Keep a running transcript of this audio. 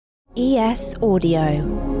ES Audio.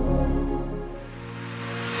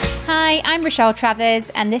 Hi, I'm Rochelle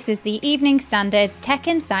Travers, and this is the Evening Standard's Tech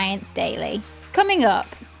and Science Daily. Coming up,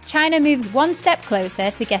 China moves one step closer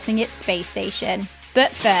to getting its space station.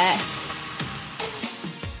 But first,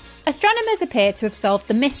 astronomers appear to have solved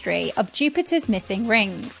the mystery of Jupiter's missing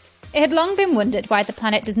rings. It had long been wondered why the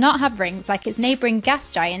planet does not have rings like its neighbouring gas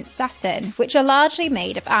giant Saturn, which are largely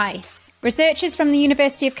made of ice. Researchers from the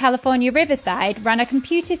University of California, Riverside ran a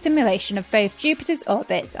computer simulation of both Jupiter's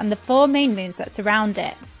orbits and the 4 main moons that surround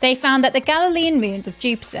it. They found that the Galilean moons of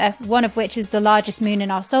Jupiter, one of which is the largest moon in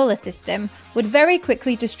our solar system, would very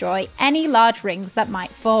quickly destroy any large rings that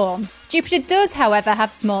might form. Jupiter does, however,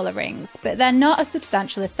 have smaller rings, but they're not as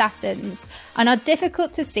substantial as Saturn's, and are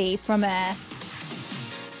difficult to see from Earth.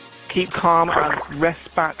 Keep calm and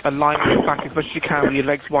rest back, align your back as much as you can with your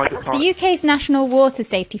legs wide apart. The UK's National Water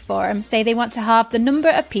Safety Forum say they want to halve the number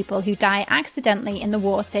of people who die accidentally in the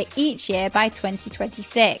water each year by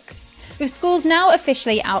 2026. With schools now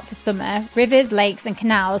officially out for summer, rivers, lakes and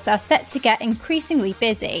canals are set to get increasingly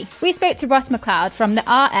busy. We spoke to Ross McLeod from the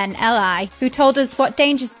RNLI, who told us what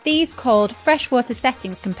dangers these cold, freshwater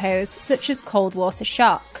settings can pose, such as cold water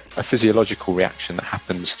shock. A physiological reaction that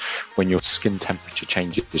happens when your skin temperature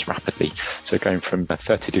changes rapidly. So going from a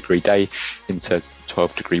 30-degree day into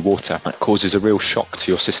 12-degree water, that causes a real shock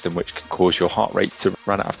to your system, which can cause your heart rate to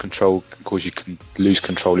run out of control, can cause you to lose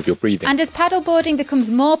control of your breathing. And as paddleboarding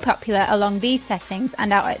becomes more popular along these settings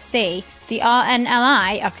and out at sea, the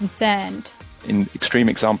RNLI are concerned. In extreme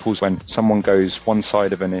examples, when someone goes one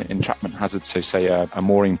side of an entrapment hazard, so say a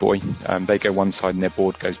mooring buoy, they go one side and their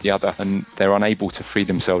board goes the other, and they're unable to free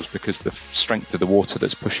themselves because the strength of the water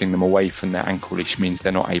that's pushing them away from their ankle leash means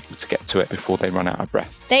they're not able to get to it before they run out of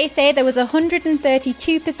breath. They say there was a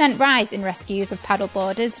 132% rise in rescues of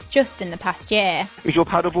paddleboarders just in the past year. Is your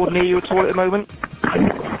paddleboard near you at all at the moment?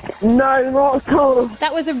 No, not at all.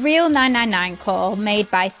 That was a real 999 call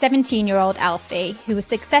made by 17-year-old Alfie, who was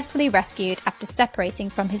successfully rescued after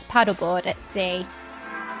separating from his paddleboard at sea.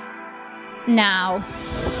 Now,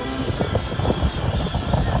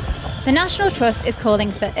 the National Trust is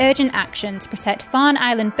calling for urgent action to protect Farne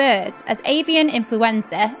Island birds as avian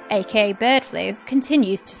influenza, aka bird flu,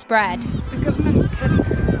 continues to spread. The government can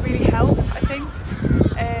really help, I think.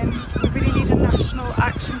 We really need a national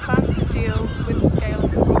action plan to deal with the scale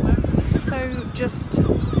of the problem. So just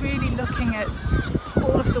really looking at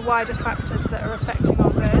all of the wider factors that are affecting our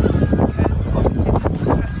birds, because obviously the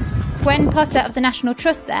stress is... Gwen Potter of the National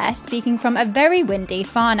Trust there, speaking from a very windy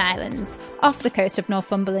Farne Islands, off the coast of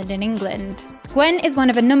Northumberland in England. Gwen is one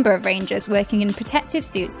of a number of rangers working in protective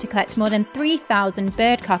suits to collect more than 3,000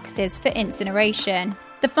 bird carcasses for incineration.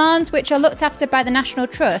 The farms, which are looked after by the National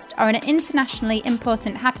Trust, are an internationally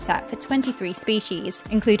important habitat for 23 species,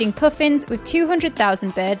 including puffins with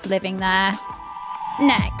 200,000 birds living there.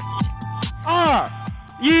 Next.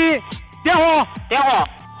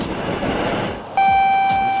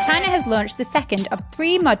 China has launched the second of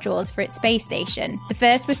 3 modules for its space station. The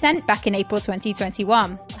first was sent back in April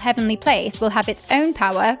 2021. Heavenly Place will have its own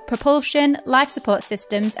power, propulsion, life support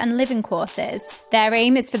systems and living quarters. Their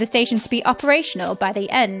aim is for the station to be operational by the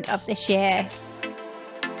end of this year.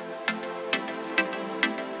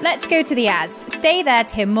 Let's go to the ads. Stay there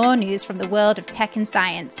to hear more news from the world of tech and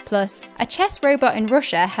science. Plus, a chess robot in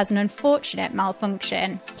Russia has an unfortunate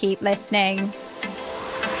malfunction. Keep listening.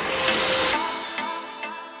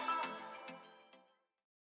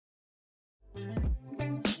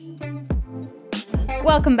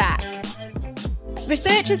 Welcome back.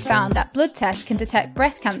 Researchers found that blood tests can detect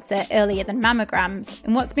breast cancer earlier than mammograms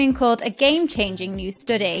in what's being called a game-changing new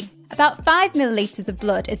study. About 5 millilitres of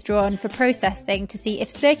blood is drawn for processing to see if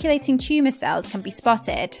circulating tumour cells can be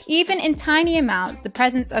spotted. Even in tiny amounts, the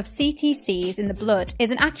presence of CTCs in the blood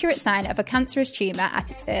is an accurate sign of a cancerous tumour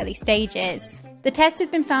at its early stages. The test has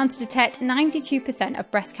been found to detect 92%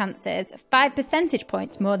 of breast cancers, 5 percentage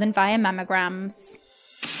points more than via mammograms.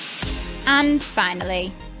 And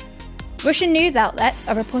finally, Russian news outlets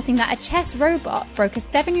are reporting that a chess robot broke a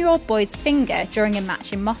 7-year-old boy's finger during a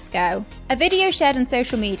match in Moscow. A video shared on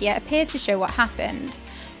social media appears to show what happened.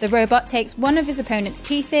 The robot takes one of his opponent's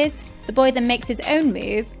pieces, the boy then makes his own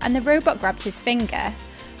move, and the robot grabs his finger.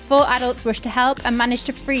 4 adults rushed to help and managed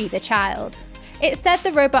to free the child. It said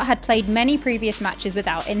the robot had played many previous matches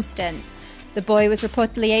without incident. The boy was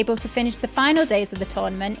reportedly able to finish the final days of the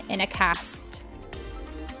tournament in a cast.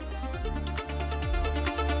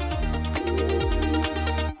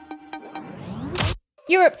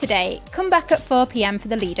 You're up to date. Come back at 4 p.m. for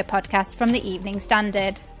the Leader podcast from the Evening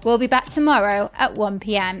Standard. We'll be back tomorrow at 1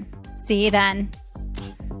 p.m. See you then.